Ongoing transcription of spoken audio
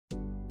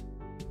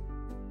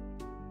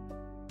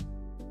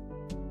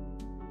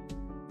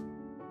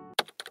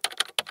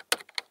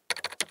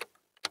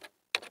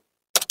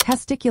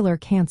Testicular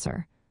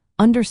cancer,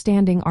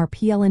 understanding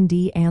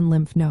RPLND and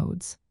lymph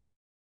nodes.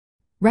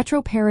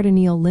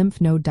 Retroperitoneal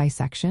lymph node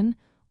dissection,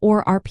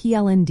 or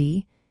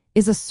RPLND,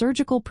 is a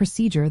surgical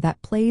procedure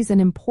that plays an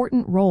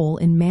important role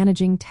in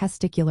managing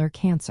testicular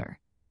cancer.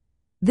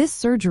 This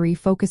surgery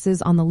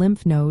focuses on the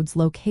lymph nodes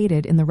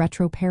located in the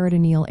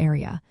retroperitoneal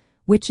area,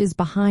 which is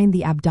behind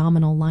the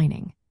abdominal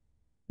lining.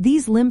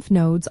 These lymph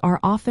nodes are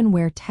often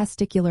where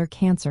testicular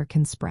cancer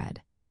can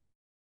spread.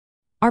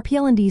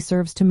 RPLND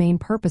serves two main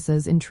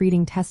purposes in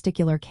treating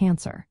testicular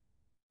cancer.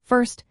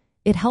 First,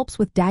 it helps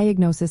with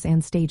diagnosis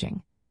and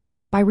staging.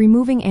 By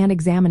removing and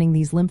examining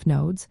these lymph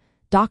nodes,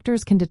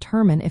 doctors can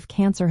determine if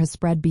cancer has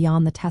spread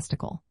beyond the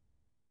testicle.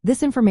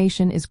 This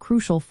information is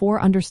crucial for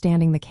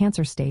understanding the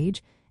cancer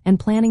stage and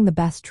planning the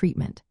best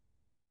treatment.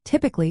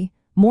 Typically,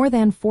 more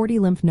than 40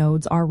 lymph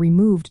nodes are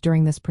removed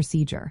during this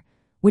procedure,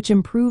 which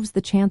improves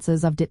the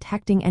chances of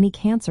detecting any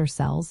cancer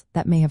cells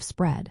that may have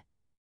spread.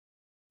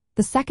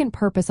 The second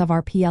purpose of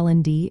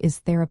RPLND is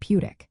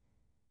therapeutic.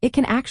 It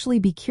can actually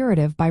be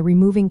curative by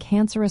removing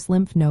cancerous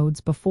lymph nodes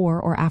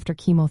before or after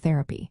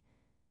chemotherapy.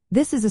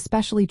 This is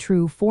especially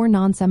true for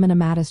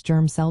non-seminomatous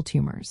germ cell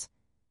tumors.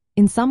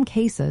 In some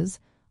cases,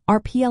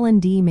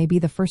 RPLND may be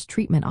the first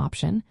treatment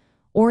option,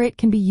 or it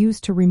can be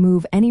used to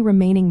remove any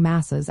remaining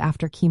masses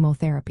after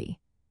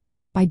chemotherapy.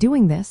 By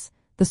doing this,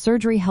 the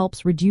surgery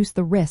helps reduce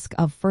the risk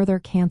of further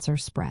cancer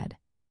spread.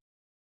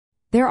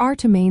 There are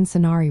two main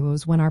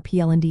scenarios when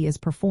RPLND is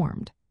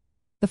performed.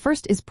 The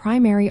first is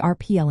primary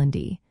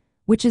RPLND,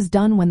 which is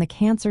done when the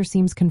cancer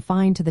seems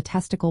confined to the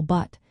testicle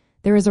but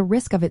there is a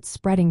risk of it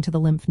spreading to the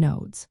lymph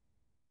nodes.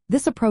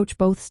 This approach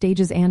both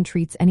stages and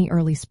treats any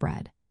early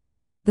spread.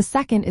 The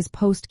second is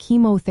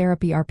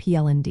post-chemotherapy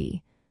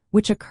RPLND,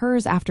 which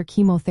occurs after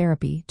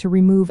chemotherapy to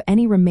remove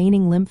any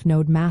remaining lymph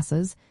node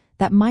masses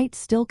that might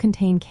still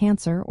contain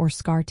cancer or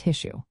scar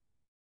tissue.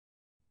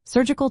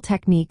 Surgical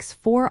techniques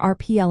for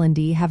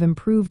RPLND have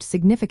improved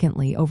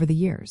significantly over the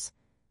years.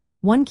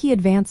 One key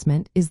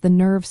advancement is the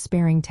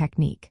nerve-sparing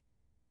technique.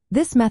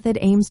 This method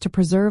aims to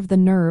preserve the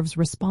nerves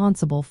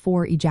responsible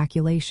for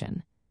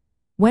ejaculation.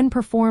 When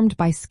performed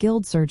by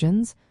skilled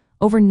surgeons,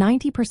 over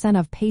 90%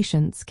 of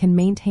patients can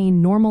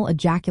maintain normal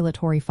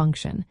ejaculatory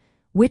function,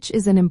 which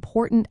is an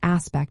important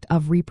aspect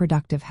of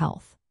reproductive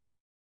health.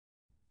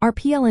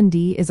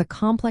 RPLND is a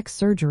complex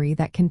surgery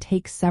that can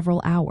take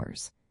several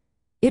hours.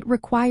 It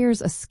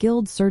requires a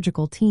skilled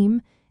surgical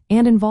team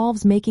and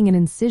involves making an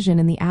incision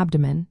in the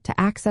abdomen to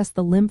access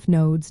the lymph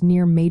nodes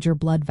near major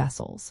blood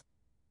vessels.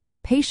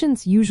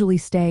 Patients usually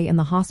stay in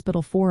the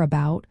hospital for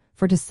about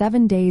 4 to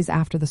 7 days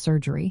after the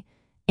surgery,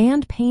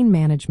 and pain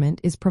management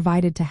is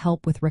provided to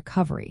help with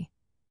recovery.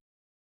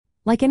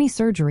 Like any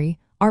surgery,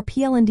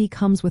 RPLND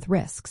comes with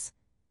risks.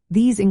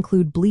 These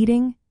include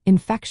bleeding,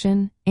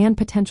 infection, and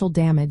potential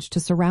damage to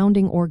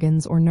surrounding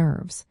organs or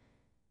nerves.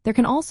 There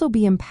can also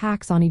be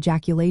impacts on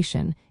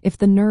ejaculation if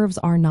the nerves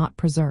are not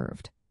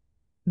preserved.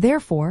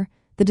 Therefore,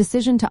 the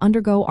decision to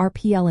undergo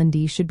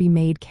RPLND should be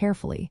made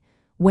carefully,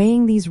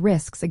 weighing these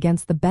risks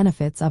against the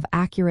benefits of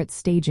accurate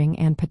staging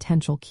and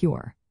potential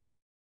cure.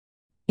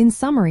 In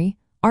summary,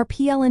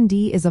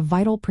 RPLND is a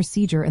vital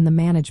procedure in the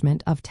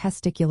management of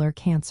testicular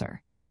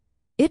cancer.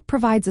 It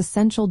provides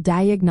essential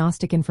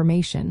diagnostic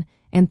information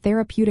and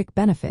therapeutic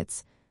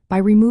benefits by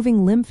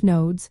removing lymph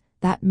nodes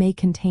that may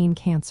contain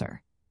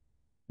cancer.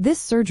 This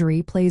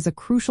surgery plays a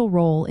crucial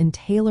role in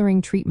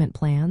tailoring treatment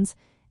plans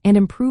and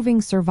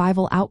improving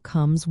survival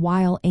outcomes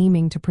while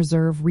aiming to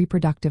preserve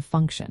reproductive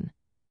function.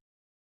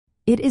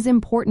 It is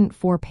important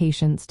for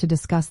patients to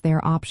discuss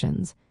their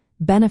options,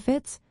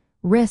 benefits,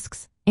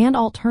 risks, and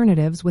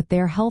alternatives with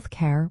their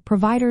healthcare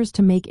providers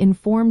to make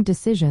informed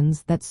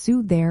decisions that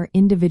suit their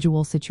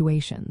individual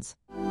situations.